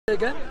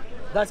again?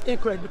 That's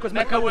incorrect because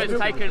Mecca was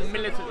taken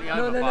militarily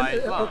over by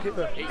Islam.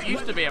 It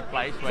used to be a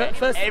place where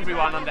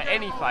everyone under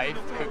any faith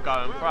could go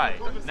and pray.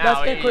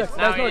 Now it is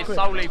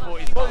solely for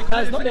Islam.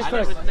 That's not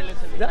incorrect.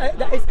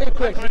 That is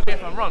incorrect.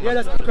 If I'm wrong. Yeah,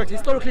 that's incorrect.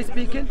 Historically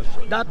speaking,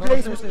 that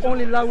place was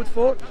only allowed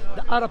for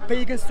the Arab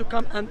pagans to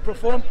come and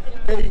perform.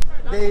 They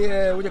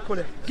what do you call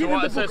it?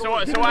 So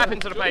what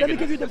happened to the pagans? Let me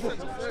give you the book.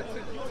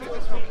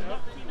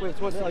 Wait,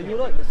 are you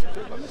right?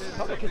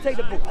 Okay, take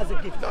the book as a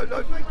gift. No,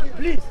 thank you.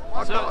 Please.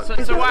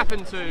 So what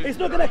happened to... It's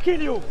not going to kill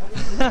you.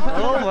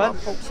 Oh, man.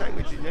 Pork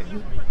sandwich in there.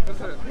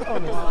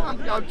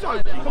 I'm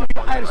joking. Come on,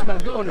 you're Irishman,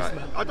 be honest,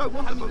 man. I don't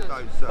want the book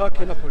though, sir.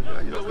 Okay, no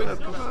problem. You're not going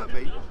to convert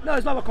me. No,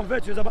 it's not about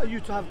convert you, it's about you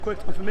to have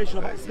correct information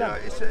about Islam.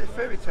 It's a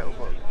fairy tale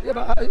book. Yeah,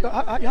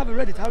 but you haven't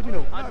read it, how do you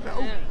know?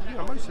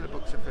 Most of the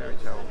books are fairy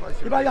tale.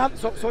 Yeah, but you have,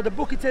 so the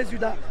book, it tells you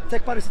that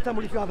take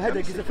paracetamol if you have a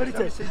headache, it's a fairy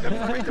tale.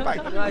 Read the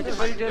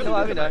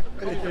back.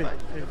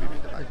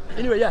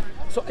 Anyway, yeah,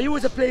 so it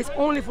was a place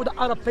only for the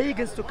Arab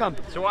pagans to come.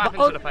 So what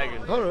happened to the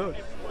pagans?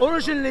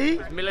 Originally,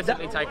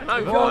 militantly taken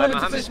over.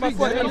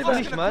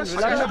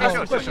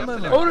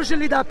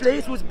 Originally that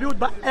place was built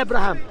by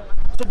Abraham.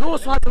 So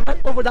those who have the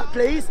right over that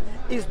place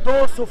is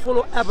those who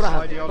follow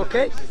Abraham.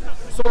 Okay?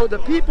 So the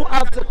people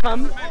have to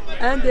come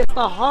and they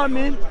start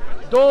harming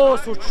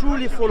those who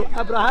truly follow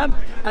Abraham,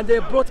 and they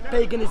brought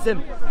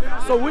paganism.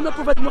 So when the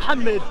Prophet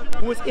Muhammad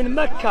was in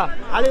Mecca,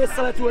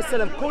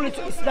 والسلام, calling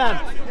to Islam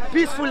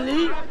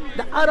peacefully,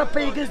 the Arab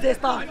pagans, they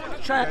start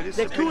trying,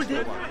 they killed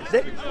it.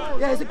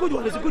 Yeah, it's a good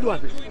one, it's a good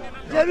one.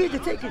 They really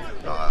take it.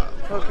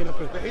 Okay, no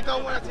problem. He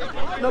don't want to take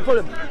it. No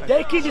problem.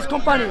 They killed his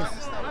companions.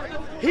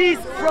 He's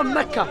from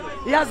Mecca.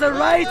 He has a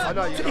right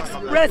to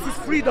express his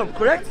freedom,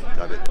 correct?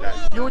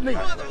 You with me?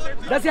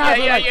 Does he have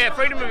a right? Yeah,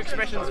 freedom of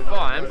expression is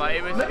fine, but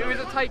it was a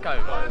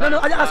takeover. No,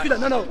 I didn't ask you that.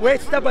 No,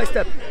 wait, step by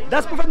step.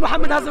 Does Prophet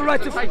Muhammad has a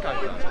right to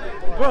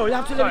takeover? Bro, you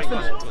have to let me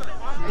finish.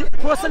 The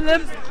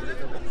Prophet,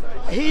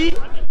 he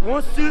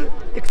wants to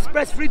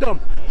express freedom.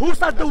 Who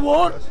started the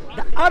war?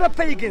 The Arab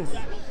pagans.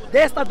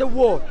 They started the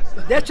war.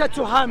 They tried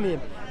to harm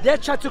him. They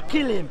tried to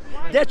kill him.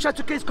 They tried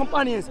to kill his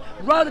companions.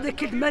 Rather, they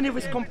killed many of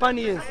his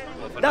companions.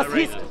 That's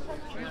his.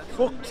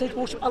 For sake,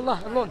 worship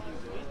Allah alone.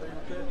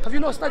 Have you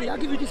not studied? I'll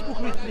give you this book,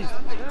 read, please.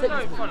 Take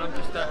this book.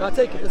 I'll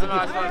take it as a gift.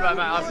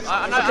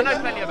 I know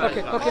plenty about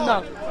it. Okay,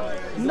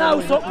 now,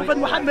 so Prophet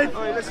Muhammad.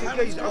 Listen,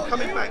 guys, I'm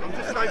coming back. I'm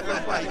just going for a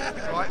break.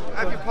 Right?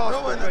 Have your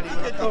passport ready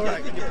when you come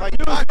back.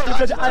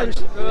 You're the Irish.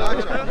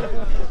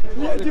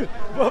 Yeah, dude.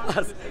 Both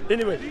us.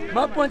 Anyway,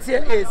 my point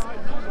here is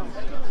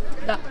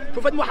that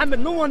Prophet Muhammad,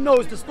 no one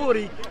knows the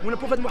story when the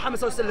Prophet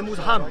Muhammad was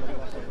harmed.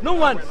 No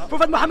one.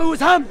 Prophet Muhammad was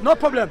harmed, no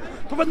problem.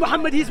 Prophet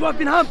Muhammad, his wife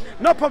been harmed,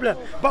 no problem.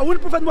 But when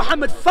Prophet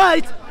Muhammad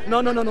fight,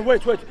 no,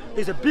 wait,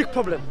 there's a big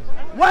problem.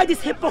 Why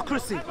this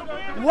hypocrisy?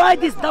 Why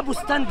this double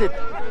standard?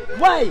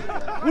 Why?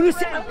 When you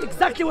see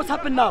exactly what's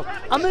happened now,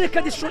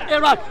 America destroyed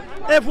Iraq,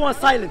 everyone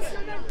silent.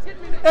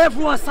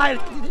 Everyone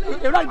silent.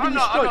 Iraq been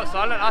destroyed. I'm not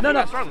silent. I think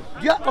that's wrong.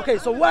 Yeah. Okay.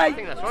 So why? I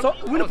think that's wrong. So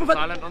when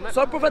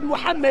Prophet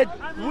Muhammad,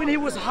 when he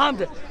was harmed,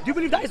 do you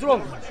believe that is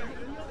wrong?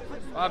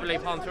 I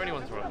believe harm to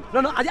anyone's wrong.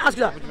 No, I didn't ask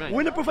you that. What do you mean?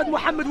 When the Prophet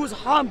Muhammad was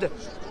harmed, do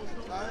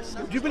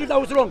you believe that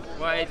was wrong?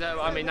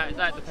 Well, I mean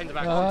that depends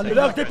about context.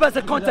 That depends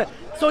on context.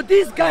 So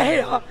this guy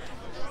here,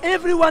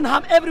 everyone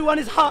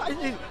is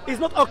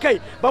not okay.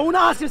 But when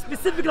I ask him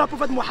specifically about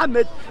Prophet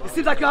Muhammad, it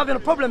seems like you're having a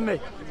problem,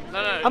 mate. No,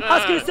 I'm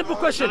asking you a simple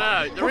question.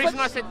 No. The reason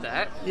I said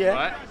that,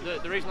 right?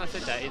 The reason I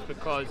said that is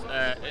because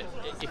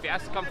if it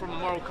has to come from a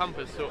moral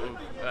compass sort of.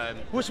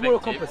 Which moral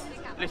compass?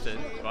 Listen,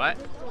 right?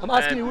 I'm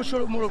asking you which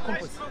moral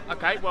compass.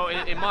 Okay, well,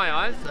 in my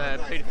eyes,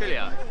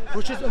 paedophilia.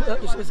 Which is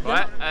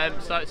right.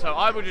 So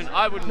I wouldn't.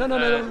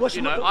 No. What's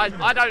you know, I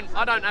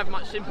don't have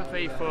much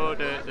sympathy for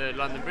the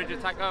London Bridge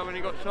attacker when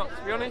he got shot.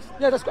 To be honest.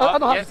 Yeah, that's. I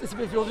don't have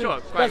sympathy for you. Sure,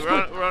 great.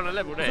 We're on a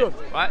level there, sure.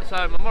 right? So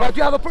my moral. But do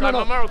you have a problem? So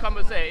my moral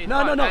compass there is.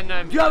 No.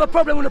 Do you have a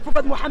problem when the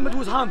Prophet Muhammad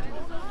was harmed?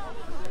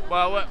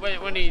 Well,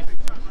 when he's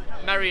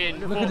marrying,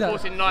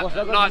 forcing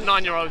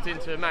 9-year-olds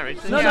into marriage.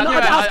 No,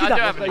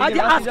 I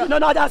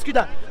didn't ask you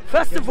that.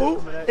 First of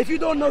all, if you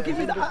don't know,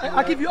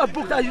 I'll give you a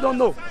book that you don't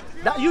know.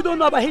 That you don't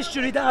know about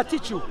history, that I'll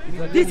teach you.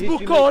 This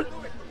book called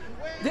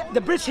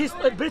the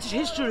British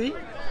History,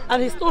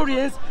 and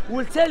historians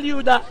will tell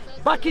you that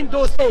back in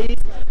those days,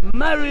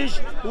 marriage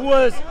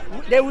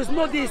there was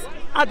not this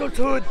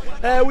adulthood,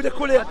 what they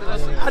call it,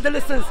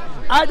 adolescence.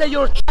 Either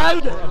you're a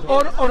child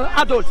or an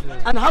adult.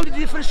 And how did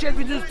you differentiate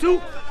between the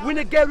two? When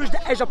a girl reaches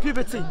the age of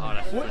puberty.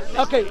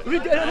 Okay,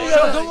 wait.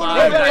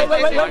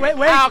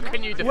 How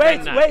can you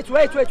defend that?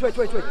 Wait.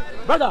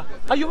 Brother,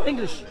 are you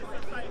English?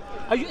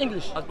 Are you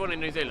English? I was born in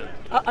New Zealand.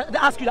 They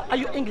ask you that, are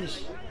you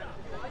English?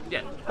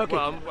 Yeah. Okay.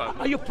 Well,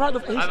 are you proud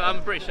of history?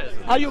 I'm British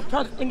citizen. Are you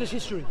proud of English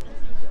history?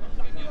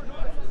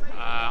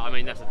 I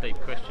mean, that's a deep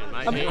question,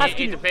 mate. I'm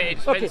asking you. It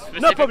depends specifically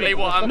no problem.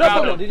 what I'm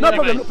No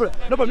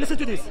problem. Listen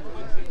to this.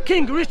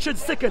 King Richard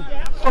II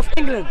of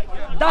England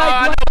died.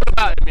 I know all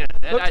about him,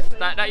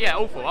 yeah. Yeah,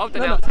 awful. I'll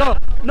denounce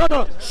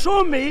No.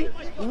 Show me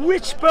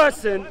which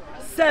person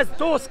says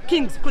those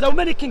kings, because there were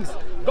many kings,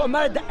 got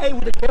married the age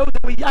with the girls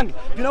that were young.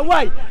 You know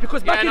why?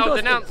 Because back in those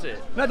denounce it.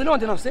 No, they don't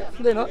denounce it.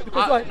 They not.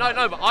 Because why?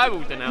 No, but I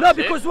will denounce it. No,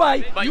 because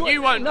why? But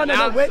you won't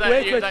denounce wait.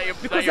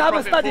 Because you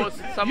haven't studied.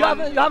 You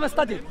haven't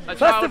studied.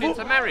 First of all,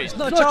 marriage. It's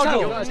not a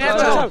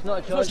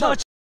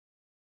child.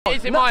 It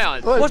is in my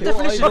eyes. What's the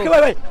definition? Okay,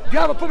 wait. Do you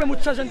have a problem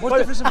with children? What do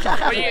you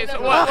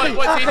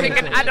think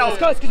an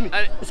adult? Excuse me.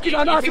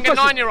 I'm you asking think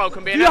a 9-year-old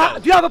can be an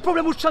adult? Do you have a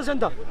problem with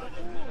transgender?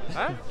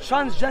 Huh?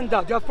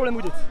 Transgender. Do you have a problem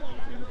with it?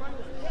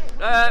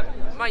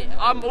 Mate,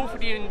 I'm all for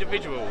the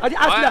individual. I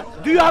ask you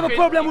that. Do you have a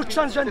problem with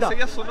transgender?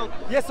 Yes or no?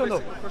 Yes or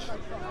no?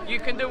 You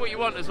can do what you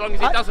want as long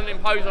as it doesn't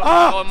impose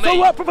on me. So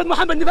what? Prophet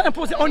Muhammad never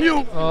imposed it on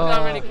you? I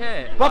don't really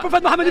care. But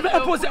Prophet Muhammad never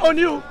imposed it on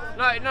you?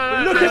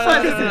 No. Look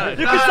at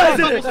you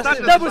criticizing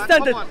it. Double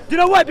standard. Do you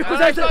know why? Because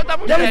there is a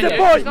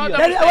boy.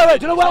 Wait.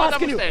 Do you know why I'm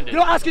asking you? Do you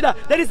know ask you that?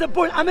 There is a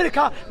boy in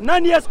America,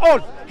 9 years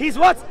old. He's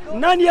what?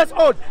 9 years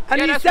old.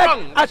 And he said,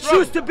 I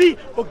choose to be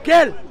a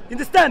girl. You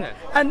understand? Yeah.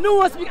 And no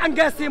one speaks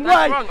against him.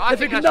 Why? Wrong. I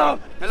think that's wrong.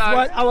 It's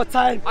our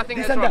time. I think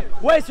this that's and wrong.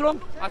 That. Why is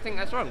wrong? I think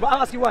that's wrong. But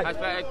I'll ask you why.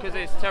 Because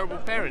it's terrible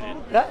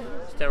parenting. Yeah?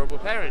 It's terrible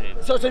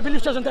parenting. So you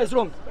believe transgender is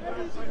wrong?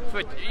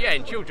 Yeah,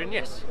 in children,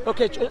 yes.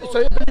 Okay, so you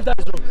believe that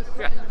is wrong?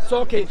 Yeah. So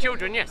okay. In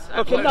children, yes.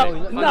 Okay, now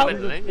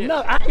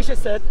Aisha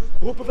said,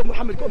 who Prophet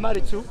Muhammad got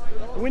married to,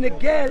 when a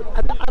girl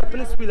at the Arab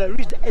Peninsula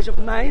reached the age of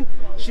 9,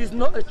 she's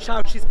not a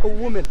child, she's a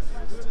woman.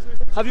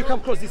 Have you come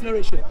across this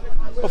narration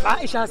of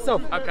Aisha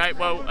herself? Okay,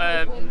 well,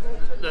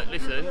 look,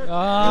 listen.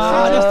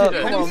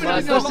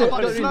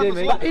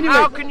 Anyway,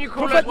 how can you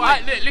call it?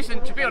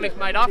 Listen, to be honest,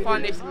 mate, I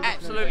find this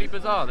absolutely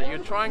bizarre that you're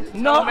trying to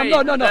tell me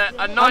that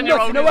a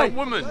 9-year-old is a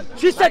woman.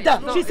 She said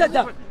that. She said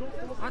that.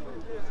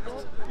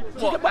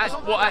 What,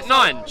 at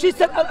 9? She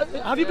said,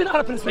 have you been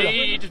Arab Peninsula?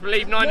 You just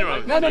believe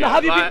 9-year-olds? No.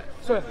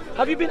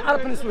 Have you been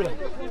Arab Peninsula?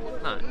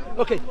 No.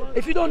 Okay,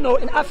 if you don't know,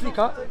 in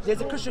Africa,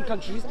 there's a Christian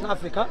countries in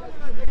Africa.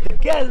 The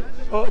girl,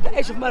 or the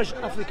age of marriage in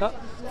Africa,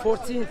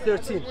 14,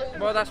 13.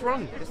 Well, that's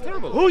wrong. It's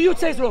terrible. Who you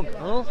say is wrong?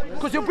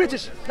 Because you're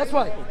British. That's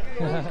why.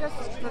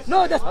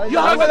 No, that's you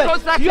have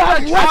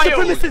white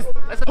supremacists.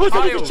 Who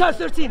said it's a child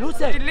 13? Who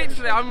said?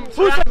 Literally, I'm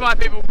surrounded by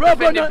people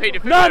defending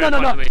paedophilia.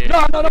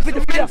 No, not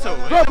paedophilia.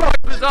 Bro.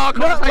 Bizarre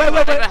conversation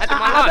I've ever had in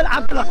my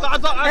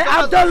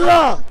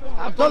life.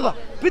 Abdullah,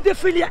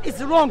 pedophilia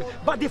is wrong,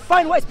 but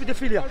define what is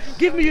pedophilia.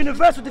 Give me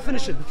universal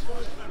definition.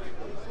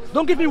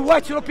 Don't give me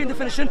white European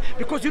definition,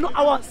 because you know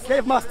our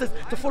slave masters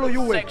to follow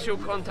you with. Sexual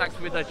contact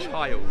with a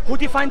child. Who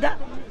defined that?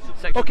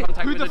 Sexual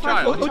contact with a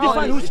child. Who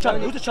defined who's the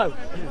child? Who's the child?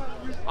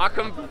 I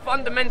can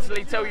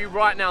fundamentally tell you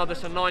right now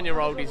that a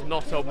 9-year-old is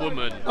not a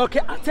woman.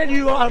 Okay, I tell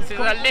you, this is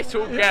a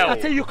little girl. I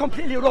tell you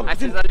completely wrong.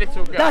 This is a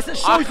little girl. That's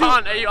shows I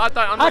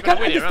can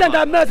understand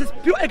that man is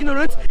pure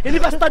ignorance. He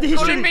never studied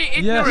history. You be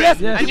ignorant,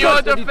 yes, and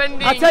you're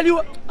defending. I tell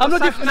you, I'm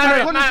not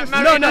defending.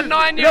 Marrying a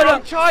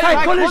 9-year-old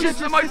child. This is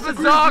the most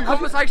bizarre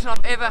conversation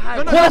I've ever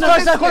had. No,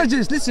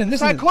 psychologist. Listen.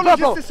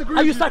 Psychologists disagree.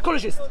 Are you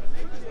psychologist?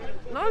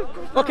 No.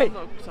 Okay.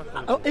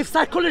 If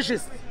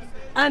psychologists.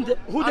 And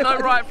who I know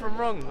right from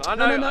wrong. I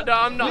know.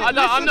 I'm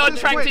not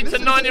attracted to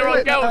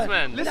 9-year-old girls,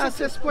 man. Listen to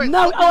this point.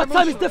 Now our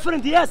time is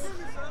different. Yes,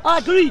 I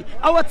agree.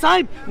 Our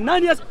time,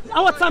 9 years.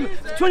 Our time,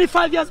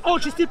 25 years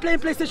old. She's still playing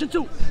PlayStation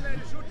 2.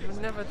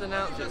 You'll never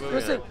denounce it,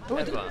 will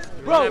you?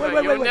 Bro,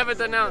 wait. You'll never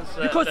denounce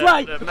because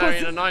why?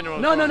 Marrying a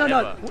 9-year-old. No.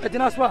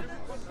 Denounce what?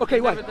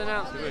 Okay, why? Never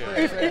denounce it,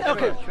 will you?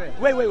 Okay.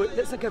 Wait.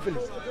 Listen carefully.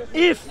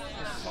 If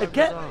a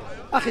girl.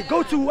 Okay,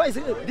 go to what is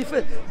it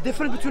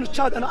different between a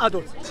child and an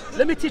adult.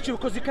 Let me teach you,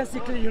 because you can see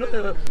clearly.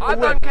 I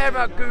don't care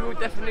about Google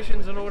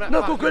definitions and all that.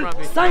 No, Google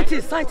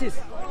scientists.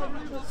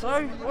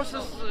 So what's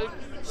this?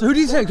 So who do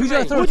you take? Who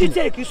do you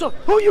take?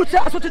 Who you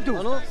tell us what to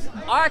do?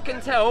 I can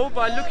tell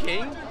by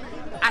looking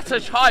at a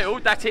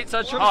child that it's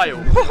a child.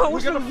 We're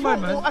going to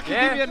throw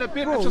academia in a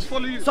bin and just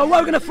follow you. So why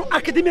are we going to throw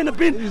academia in a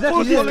bin?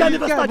 For this guy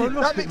never studied.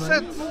 That makes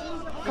sense.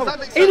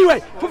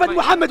 Anyway, Prophet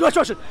Muhammad, watch.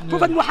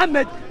 Prophet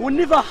Muhammad was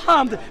never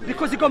harmed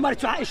because he got married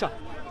to Aisha.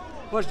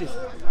 Watch this.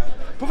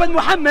 Prophet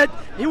Muhammad,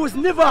 he was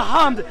never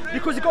harmed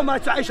because he got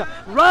married to Aisha.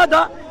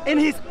 Rather, in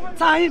his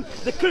time,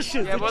 the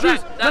Christians, the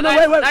Jews.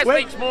 That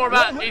speaks more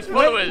about his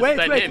followers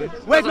than him.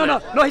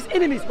 No, his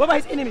enemies. What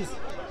about his enemies?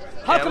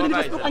 How come they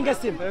never spoke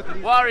against him?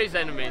 What are his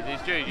enemies?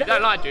 His Jews. You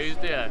don't like Jews,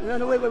 do you?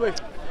 No, wait.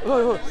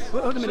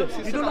 Hold a minute.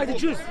 You don't like the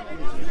Jews?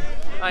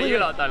 You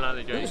lot don't like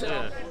the Jews,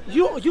 yeah.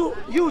 You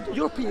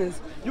Europeans,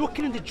 you were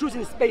killing the Jews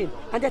in Spain,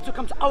 and they had to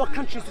come to our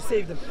countries to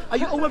save them. Are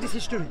you aware of this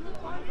history?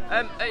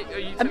 Are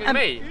you telling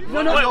me?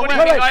 No, what do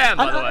you think I am,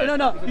 by the way?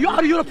 No. You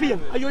are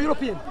European. Are you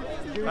European?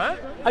 Huh?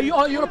 Are you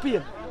all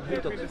European?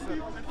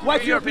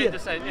 White European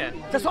descent, yeah.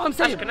 That's what I'm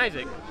saying.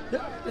 Ashkenazic.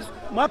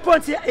 My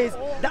point here is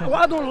that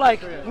what I don't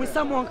like when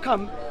someone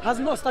has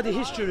not studied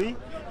history,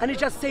 and he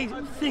just say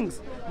things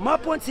My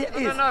point here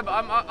is... No, but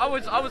I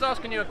was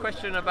asking you a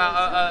question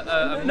about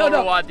a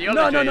moral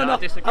ideology. No. I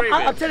disagree with.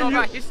 I'm telling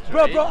you,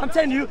 bro, I'm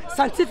telling you,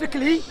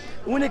 scientifically,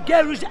 when a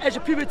girl reaches the age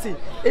of puberty,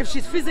 if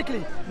she's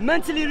physically,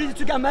 mentally ready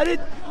to get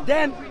married,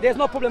 then there's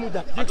no problem with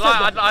that.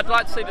 I'd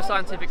like to see the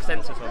scientific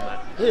census on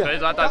that,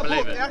 because I don't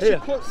believe it. Actually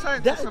quote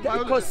scientists and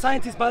biologists. Because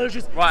scientists,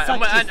 biologists, right,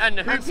 and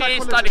who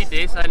studied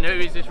this, and who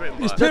is this written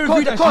by? It's peer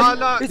reviewed.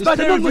 It's by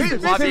the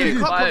non-Muslims.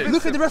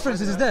 Look at the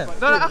references, it's there.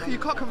 No, you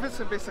can't convince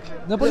him basically.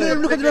 No, but let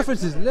me look at the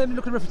references. Let me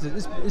look at the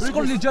references. It's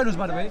scholarly journals,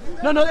 by the way.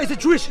 No, it's a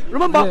Jewish.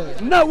 Remember,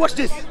 now watch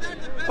this.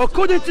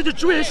 According to the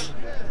Jewish,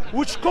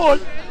 which call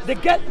the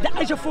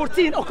age of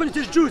 14, according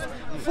to the Jews,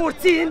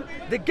 14,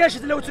 the girl is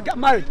allowed to get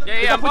married.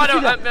 Yeah,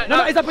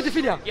 no, is that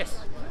pedophilia?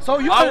 Yes. So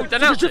you are, the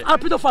Jews are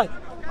pedophile.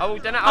 I will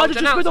denounce. Are the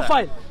Jews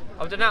pedophile?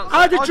 I'll denounce.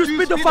 Are the Jews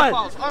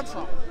pedophiles?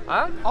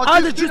 Huh?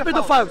 Are the Jews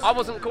pedophiles? I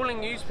wasn't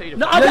calling you pedophiles.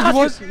 No,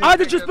 are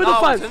the Jews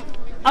pedophiles?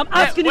 I'm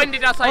asking you. When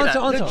did I say that?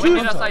 When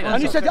did I say that?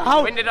 And you said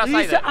how? When did I say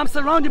that? You said I'm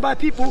surrounded by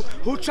people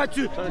who try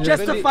to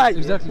justify,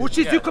 which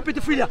is you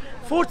pedophilia.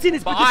 14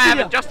 is pedophilia. But I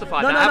haven't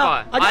justified that, have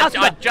I?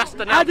 I just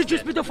announced. Are the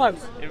Jews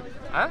pedophiles?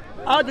 Huh?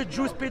 Are the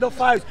Jews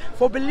pedophiles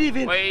for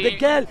believing the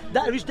girl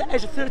that reached the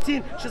age of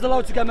 13 she's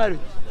allowed to get married?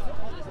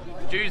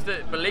 Jews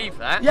that believe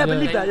that? Yeah,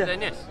 believe that, yeah.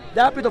 Then yes.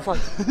 They are pedophiles.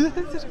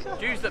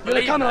 Jews that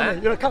believe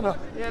that? You're a camera.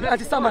 Yeah,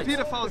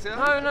 pedophiles, yeah?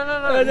 No.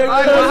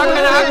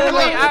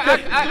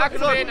 How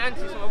can I be an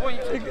anti-Semitic? What are you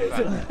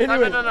talking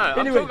about?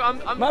 Anyway,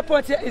 my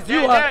point here is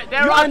there are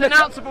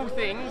denounceable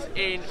things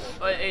in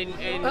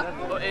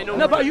all.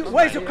 No, but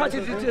what is your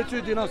criteria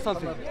to denounce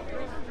something?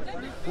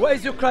 What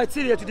is your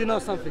criteria to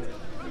denounce something?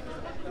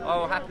 I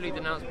will happily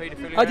denounce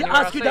paedophilia. I did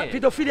ask you that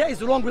pedophilia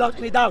is wrong without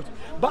any doubt.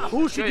 But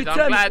who should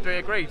determine? I'm glad we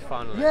agreed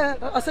finally. Yeah,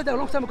 I said that a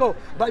long time ago.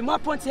 But my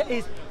point here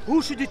is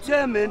who should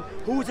determine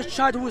who is a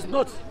child who is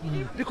not?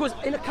 Because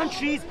in the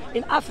countries,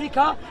 in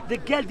Africa, the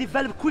girl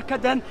develop quicker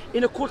than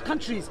in the cold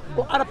countries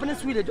or Arab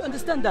Peninsula. Do you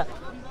understand that?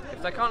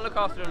 If they can't look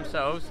after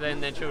themselves, then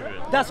they're children.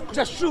 That's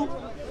true.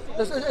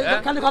 They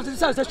can't look after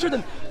themselves. They're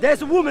children.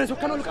 There's women who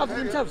cannot look after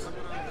themselves.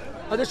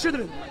 Are they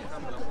children?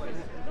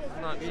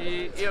 No,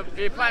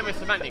 you're playing with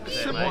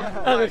semantics there,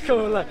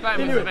 mate.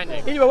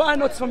 Anyway, what I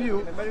noticed from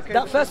you,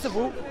 that first of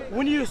all,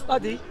 when you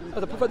study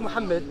the Prophet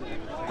Muhammad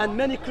and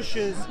many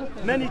Christians,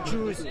 many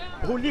Jews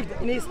who lived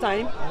in his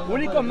time, when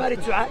he got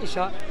married to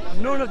Aisha,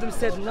 none of them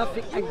said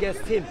nothing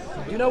against him.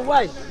 You know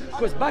why?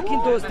 Because back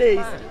in those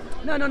days,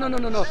 no.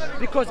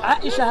 Because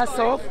Aisha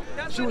herself,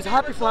 she was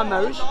happy for her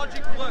marriage.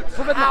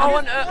 How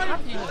on earth? How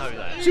do you know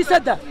that? She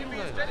said that.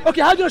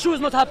 Okay, how do you know she was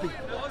not happy?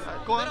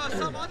 Go on.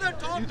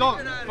 You don't.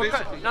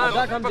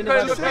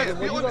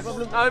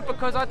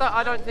 Because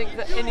I don't think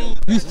that any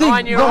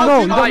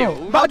 9-year-old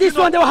child. But this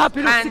one they were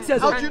happy. 6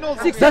 years old.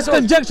 That's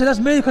conjecture. That's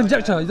mere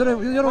conjecture. You don't know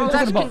what you're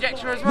talking about.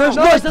 That's conjecture as well.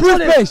 No, it's proof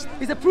based.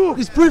 It's a proof.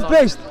 It's proof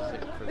based.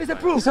 It's a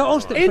proof. It's our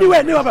own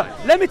Anyway,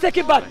 let me take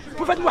it back.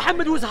 Prophet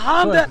Muhammad was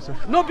harmed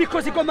not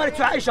because he got married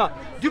to Aisha.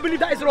 Do you believe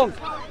that is wrong?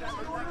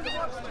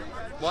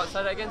 What?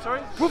 Say that again,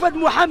 sorry? Prophet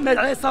Muhammad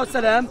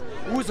ﷺ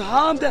was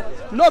harmed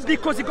not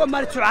because he got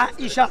married to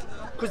Aisha,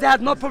 because they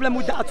had no problem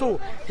with that at all.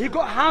 He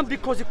got harmed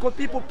because he called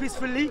people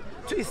peacefully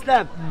to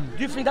Islam.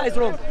 Do you think that is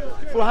wrong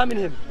for harming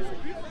him?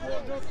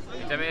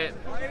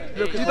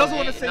 Look, he doesn't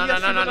want to say no.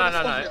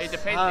 It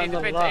depends.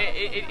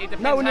 It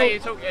depends how you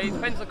talk. It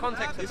depends the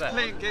context of that.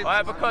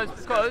 Right? Because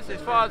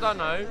as far as I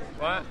know,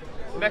 right,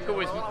 Mecca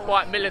was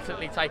quite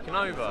militantly taken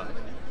over.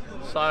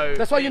 So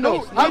that's why you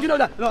know. How do you know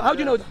that? No, how do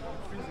you know that?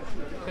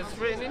 Because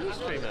it's written in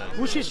history, man.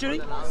 Which history?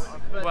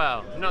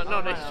 Well, not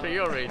the history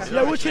you're reading.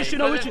 Yeah, which history?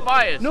 No, which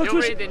bias. No, you're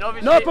reading,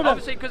 obviously, no problem.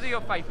 Obviously, because of your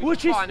faith.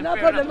 Which is no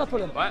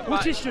problem. Right,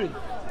 which history?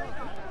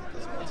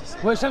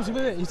 Well, Shamsi,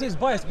 wait. He says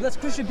bias, but that's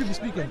Christian people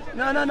speaking.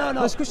 No.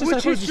 That's Christian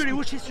psychology.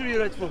 Which history you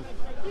read from?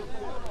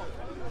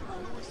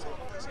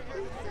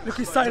 Look,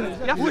 he's silent.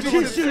 Which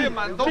history?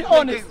 Be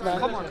honest, man.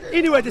 Come on.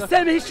 Anyway, the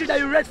same history that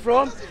you read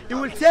from, it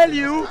will tell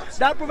you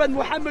that Prophet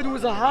Muhammad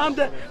was harmed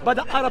by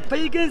the Arab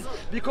pagans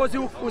because he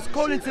was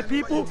calling to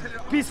people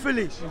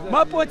peacefully.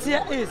 My point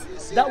here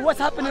is that what's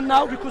happening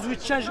now, because we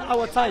changed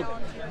our time.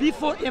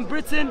 Before in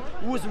Britain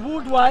was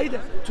worldwide,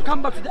 to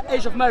come back to the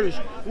age of marriage,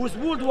 was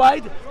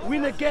worldwide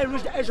when a girl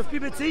reached the age of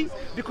puberty,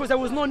 because there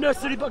was no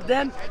nursery back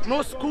then,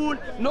 no school,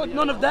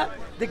 none of that.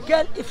 The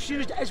girl, if she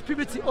reached the age of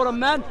puberty, or a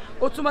man,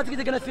 automatically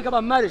they're gonna think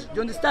about marriage. Do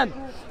you understand?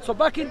 So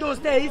back in those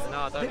days,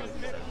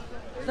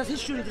 that's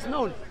history, it's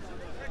known.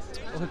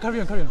 Okay, carry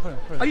on.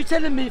 Are you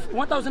telling me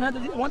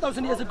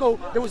 1,000 years ago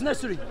there was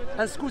nursery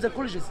and schools and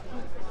colleges?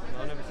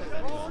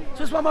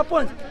 So that's my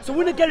point. So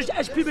when a girl reaches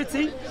age of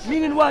puberty,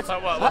 meaning what? So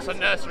what's a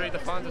nursery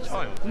defines a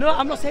child? No,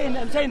 I'm not saying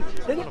that. I'm saying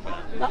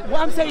what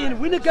I'm saying,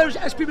 when a girl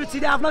reaches age of puberty,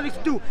 they have nothing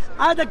to do.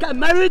 Either get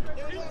married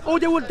or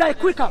they will die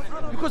quicker.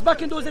 Because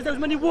back in those days there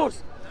was many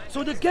wars.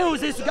 So the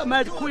girls used to get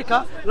married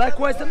quicker,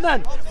 likewise the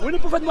man. When the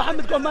Prophet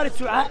Muhammad got married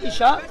to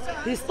Aisha,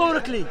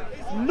 historically,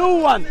 no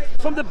one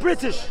from the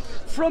British,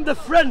 from the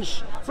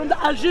French, from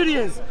the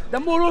Algerians, the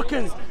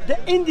Moroccans, the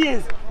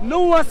Indians,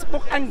 no one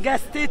spoke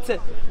against it.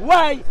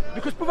 Why?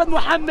 Because Prophet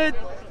Muhammad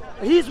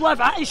his wife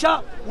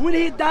Aisha, when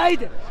he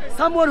died,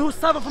 someone who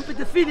suffered from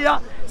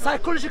pedophilia,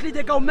 psychologically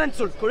they go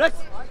mental, correct?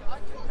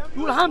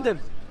 You will harm them.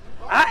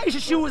 Aisha,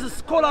 she was a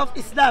scholar of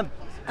Islam,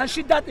 and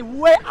she died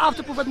way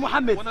after Prophet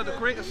Muhammad. One of the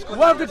greatest scholars.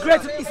 One of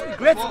the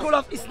great scholar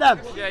of Islam.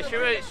 Yeah,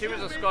 she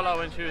was a scholar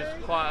when she was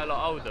quite a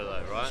lot older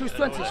though, right? She was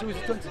 20, she was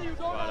 20. Right, okay.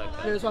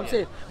 Yeah, that's what I'm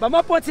saying. But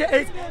my point here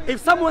is,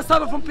 if someone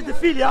suffers from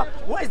pedophilia,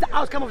 what is the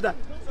outcome of that?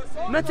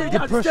 Mentally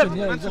Depression, disturbed,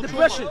 yeah, exactly.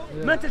 depression,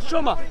 mental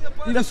trauma.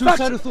 Even The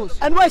suicidal fact- thoughts.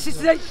 And why she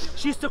said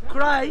she used to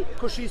cry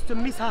because she used to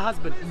miss her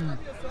husband.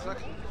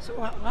 So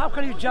how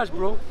can you judge,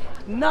 bro?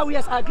 Now,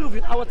 yes, I agree with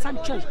you. Our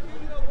time changed.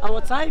 Our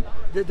time,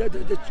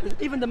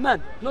 even the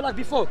man, not like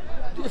before.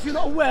 If you're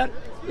not aware,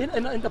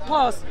 in the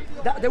past,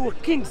 that there were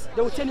kings.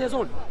 They were 10 years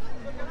old.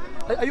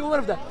 Are you aware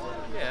of that?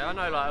 Yeah, I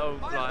know,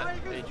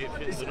 like the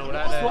Egyptians and all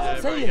that. That's what I'm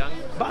They're very saying. young.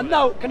 But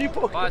now, can you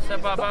put? But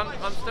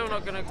I'm still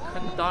not going to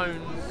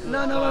condone.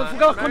 No,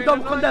 forget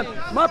condemn.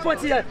 My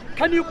point here,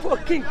 can you put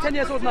a king 10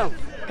 years old now?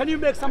 Can you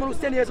make someone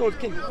who's 10 years old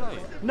king?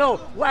 No.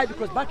 Why?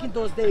 Because back in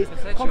those days,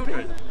 They're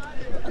children.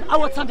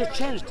 our time they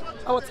changed.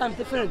 Our time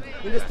different.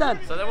 You understand?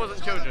 So there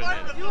wasn't children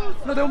then?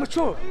 No, they were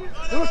mature.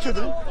 They were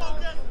children.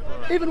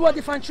 Even what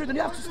they find children,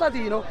 you have to study,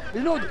 you know.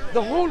 You know,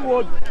 the whole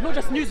world, not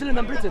just New Zealand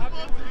and Britain.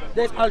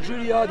 There's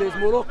Algeria, there's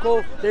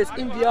Morocco, there's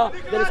India,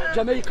 there's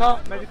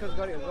Jamaica. America's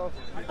got it as well.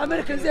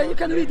 Americans, yeah, you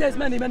can read there's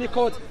many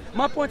codes.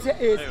 My point here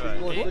is,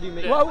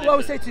 Anyway, what I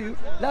will say to you,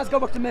 let's go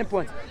back to the main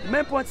point. The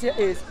main point here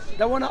is,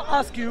 that I want to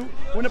ask you,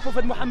 when the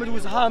Prophet Muhammad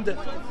was harmed,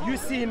 you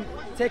seem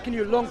taking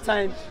you a long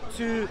time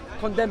to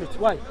condemn it.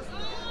 Why?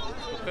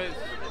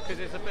 Because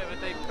it's a bit of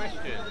a deep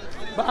question.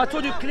 But I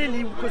told you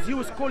clearly, because he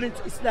was calling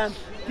to Islam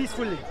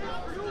peacefully.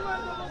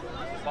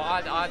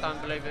 But I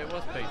don't believe it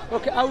was peaceful.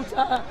 Okay,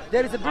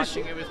 there is a I British.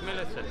 think it was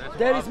militant. That's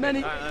There what is I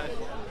many- think.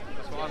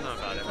 That's what I know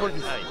about it. Hold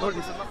this, Hey, hold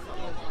this.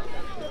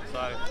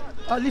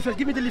 So, Leaflet,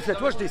 give me the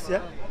leaflet, watch this,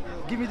 yeah?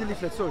 Give me the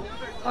leaflet, sorry.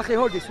 Okay,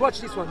 hold this, watch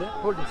this one, yeah?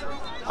 Hold this.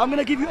 I'm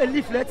gonna give you a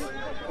leaflet,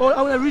 or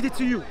I wanna read it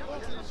to you.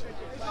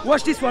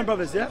 Watch this one,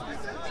 brothers, yeah?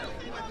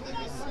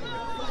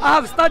 I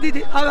have studied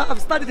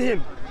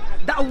him.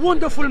 That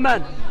wonderful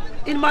man.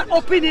 In my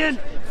opinion,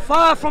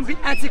 far from being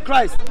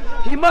Antichrist.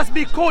 He must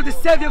be called the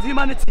savior of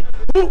humanity.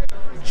 Who?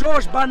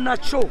 George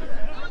Bernard Shaw.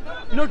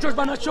 You know George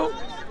Bernard Shaw?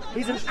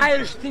 He's an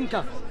Irish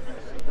thinker.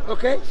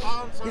 Okay?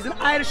 He's an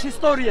Irish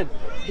historian.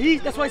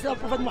 That's why he said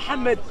Prophet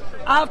Muhammad,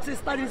 after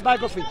studying his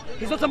biography,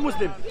 he's not a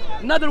Muslim.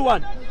 Another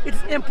one,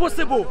 it's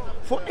impossible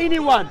for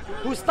anyone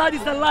who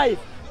studies the life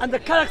and the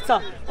character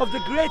of the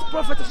great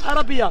Prophet of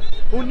Arabia,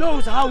 who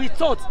knows how he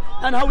taught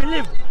and how he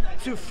lived,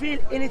 to feel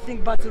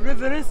anything but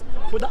reverence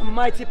for the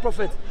mighty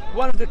Prophet,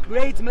 one of the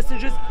great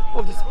messengers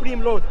of the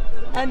Supreme Lord.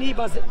 And he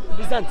was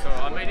present.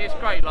 I mean, it's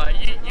great. Like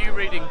you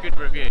reading good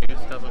reviews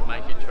doesn't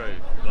make it true.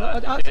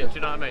 Like, do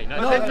you know what I mean?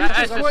 That's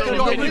just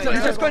all You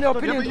just got your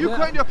opinion. Yeah, but you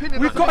quoting your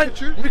opinion. We That's not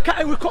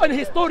true. quoting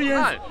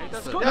historians. No, it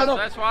doesn't.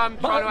 That's why I'm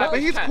trying to. But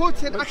he's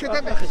quoting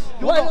academics.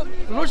 Well,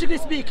 logically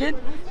speaking,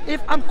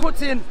 if I'm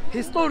quoting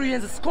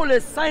historians,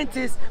 scholars,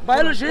 scientists,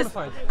 biologists,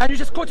 and you're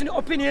just quoting your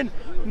opinion,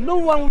 no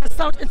one with a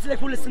sound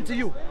intellect will listen to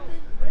you.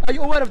 Are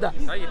you aware of that?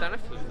 No, you don't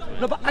have to listen to me.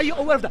 No, but are you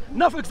aware of that?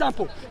 Now, for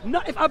example,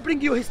 now if I bring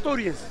you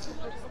historians,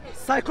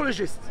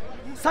 psychologists,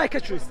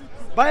 psychiatrists,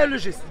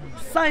 biologists,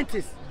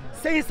 scientists,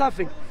 saying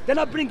something, then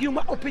I bring you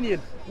my opinion.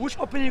 Which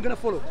opinion are you going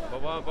to follow?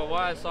 But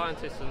why are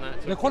scientists and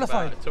that They're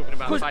qualified. talking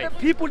about Because faith?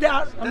 people they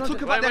are. They're talking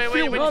Wait, about their wait,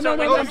 field. when No, you're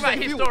no, talking about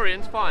no.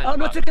 historians, fine. I'm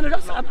not but taking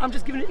it. I'm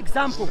just giving you an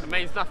example. it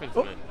means nothing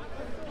to me.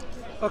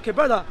 Okay,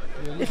 brother.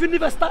 If you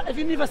never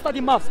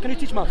study maths, can you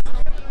teach maths?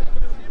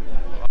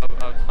 I would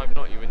hope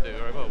not. You wouldn't do it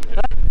very well, would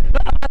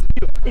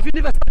you? If you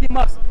never study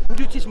maths, would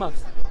you teach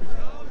maths?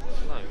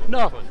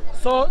 No. No.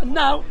 So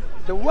now,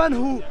 the one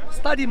who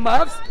study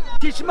maths,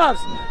 teach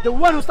maths. The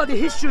one who study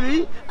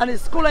history and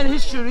is scholar in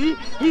history,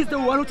 he's the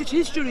one who teach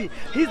history.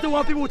 He's the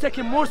one people who take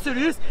him more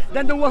serious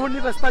than the one who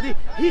never study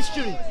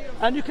history.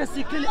 And you can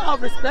see clearly out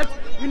of respect,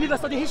 you never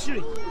study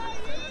history.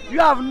 You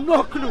have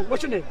no clue.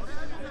 What's your name?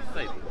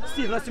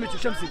 Steve, nice to meet you,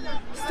 Shamsi.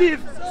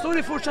 Steve,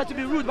 sorry for trying to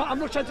be rude, but I'm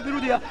not trying to be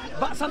rude here.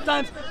 But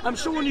sometimes I'm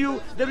showing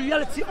you the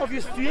reality of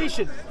your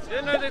situation.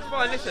 Yeah, no, that's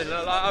fine. Listen,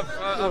 like,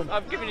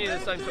 I've given you the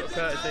same sort of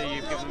courtesy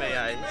you've given me,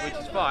 which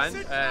is fine.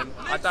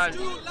 I don't.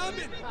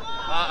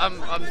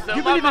 I'm still. Do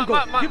you believe in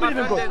God? Do you believe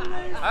in God?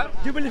 Huh?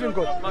 Do you believe in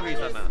God? My views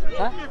don't matter.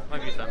 Huh? My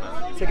views don't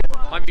matter. Say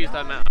again. My views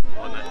don't matter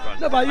on that front.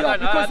 No, but you I are,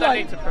 don't, because I don't why?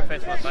 need to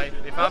profess my faith.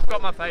 If I've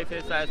got my faith,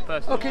 it's as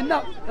personal. Okay,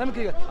 now, let me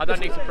get I don't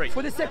need to preach.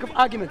 For the sake of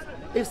argument,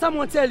 if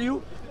someone tell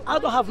you, I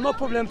don't have no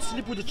problem to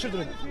sleep with the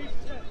children,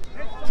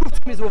 prove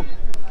to me is wrong.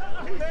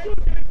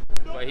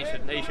 But he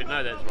should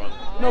know that's wrong.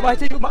 No, but I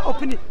tell you my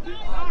opinion.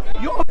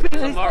 Your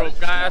opinion is...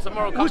 That's a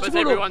moral Which compass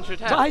moral? everyone should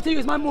But have. I tell you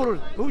it's my moral.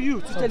 Who are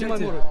you to tell you my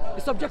Subjective. moral?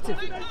 It's subjective.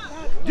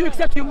 Do you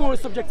accept your moral is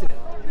subjective?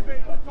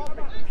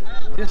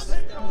 Yes.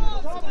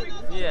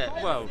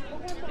 Yeah, well,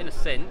 in a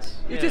sense.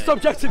 It is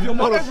subjective, your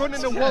Not moral. everyone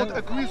in the world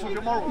agrees with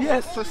your morals.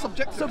 Yes. So it's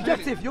subjective.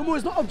 Subjective. Your moral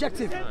is not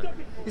objective.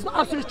 It's not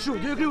absolutely true.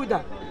 Do you agree with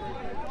that?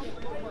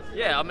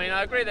 Yeah, I mean,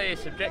 I agree that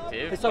it's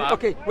subjective. It's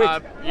okay,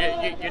 wait.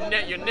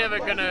 You're never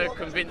going to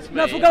convince me.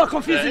 No, forget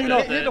confusing, you know.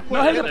 No, here's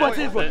the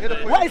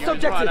point. What is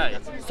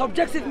subjective?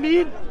 Subjective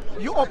mean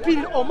your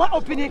opinion or my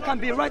opinion can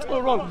be right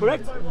or wrong,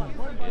 correct?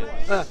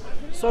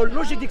 So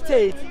logic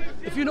dictates,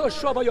 if you're not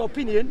sure about your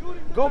opinion,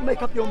 go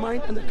make up your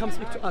mind and then come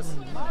speak to us.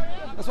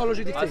 That's what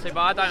logic dictates. I see,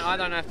 but I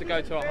don't have to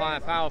go to a higher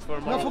power for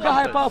a moral No, forget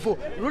higher powerful.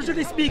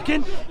 Logically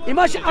speaking,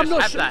 imagine I'm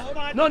not sure.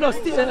 No,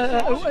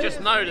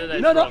 just know that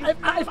there's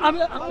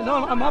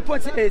wrong. My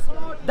point is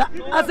that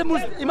as a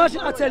Muslim,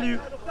 imagine I tell you,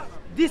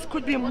 this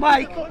could be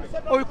mic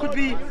or it could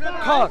be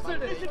car.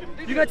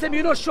 You're going to tell me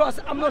you're not sure,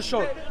 I'm not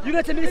sure. You're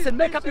going to tell me, listen,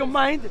 make up your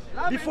mind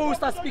before we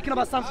start speaking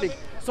about something.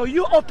 So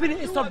your opinion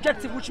is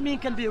subjective, which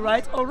means can be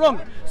right or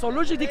wrong. So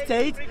logic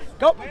dictates,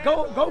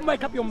 go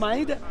make up your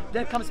mind,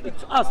 then come speak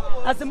to us.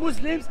 As the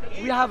Muslims,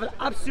 we have an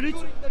absolute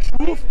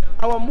truth.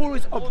 Our moral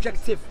is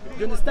objective.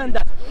 You understand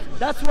that?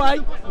 That's why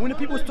when the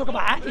people talk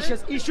about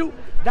Aisha's issue,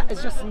 that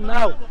is just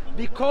now.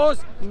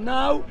 Because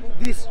now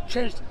this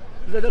changed.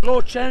 The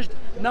law changed.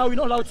 Now you're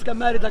not allowed to get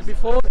married like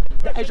before,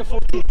 the age of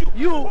 14.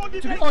 You,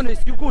 to be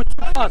honest, you're going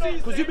too far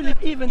because you believe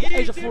even the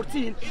age of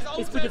 14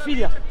 is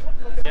pedophilia.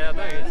 Yeah,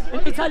 that is.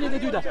 In Italy they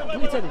do that.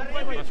 In Italy.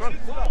 That's wrong.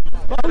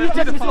 But who you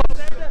tell is wrong?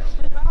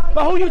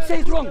 But who you say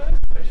is wrong?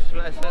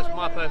 That's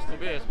my personal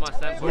view. It's my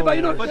standpoint. Yeah, but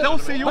you know, But they'll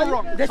say you're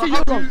wrong. They say So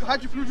you're wrong. how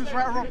do you prove it's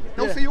right or wrong?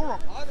 They'll say you're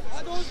wrong.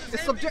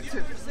 It's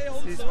subjective.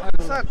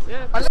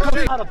 Yeah. I love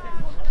you. Arab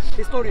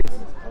historians.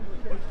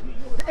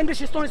 The English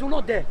historians were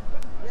not there.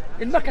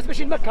 In Mecca,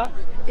 especially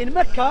in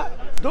Mecca,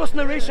 those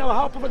narrations of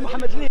how Prophet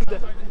Muhammad lived,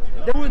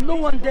 there was no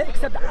one there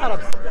except the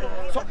Arabs.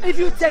 So if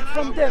you take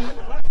from them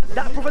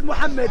that Prophet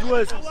Muhammad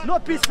was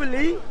not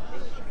peacefully,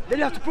 then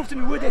you have to prove to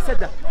me where they said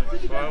that.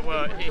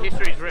 Well,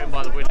 history is written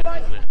by the winners,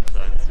 isn't it?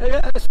 So.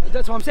 Yeah,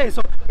 that's what I'm saying.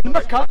 So in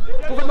Mecca,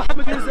 Prophet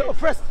Muhammad was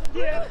oppressed.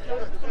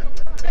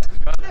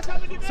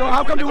 So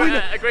how come the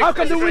winner? How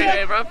come the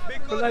winner?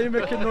 Well, you're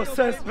making no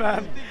sense,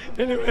 man.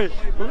 Anyway,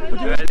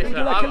 would you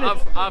like a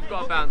lift? I've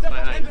got a bounce,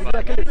 mate. Would you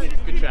like a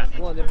lift? Good chat.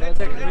 Go on, then, man.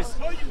 Take a risk.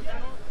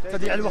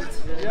 تضيع الوقت.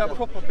 Yeah,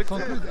 proper big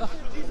time.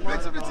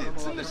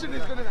 Sunnah is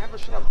going to have a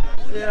shrub.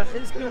 Yeah,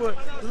 these people,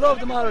 a lot of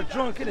them are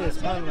drunk,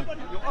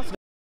 innit?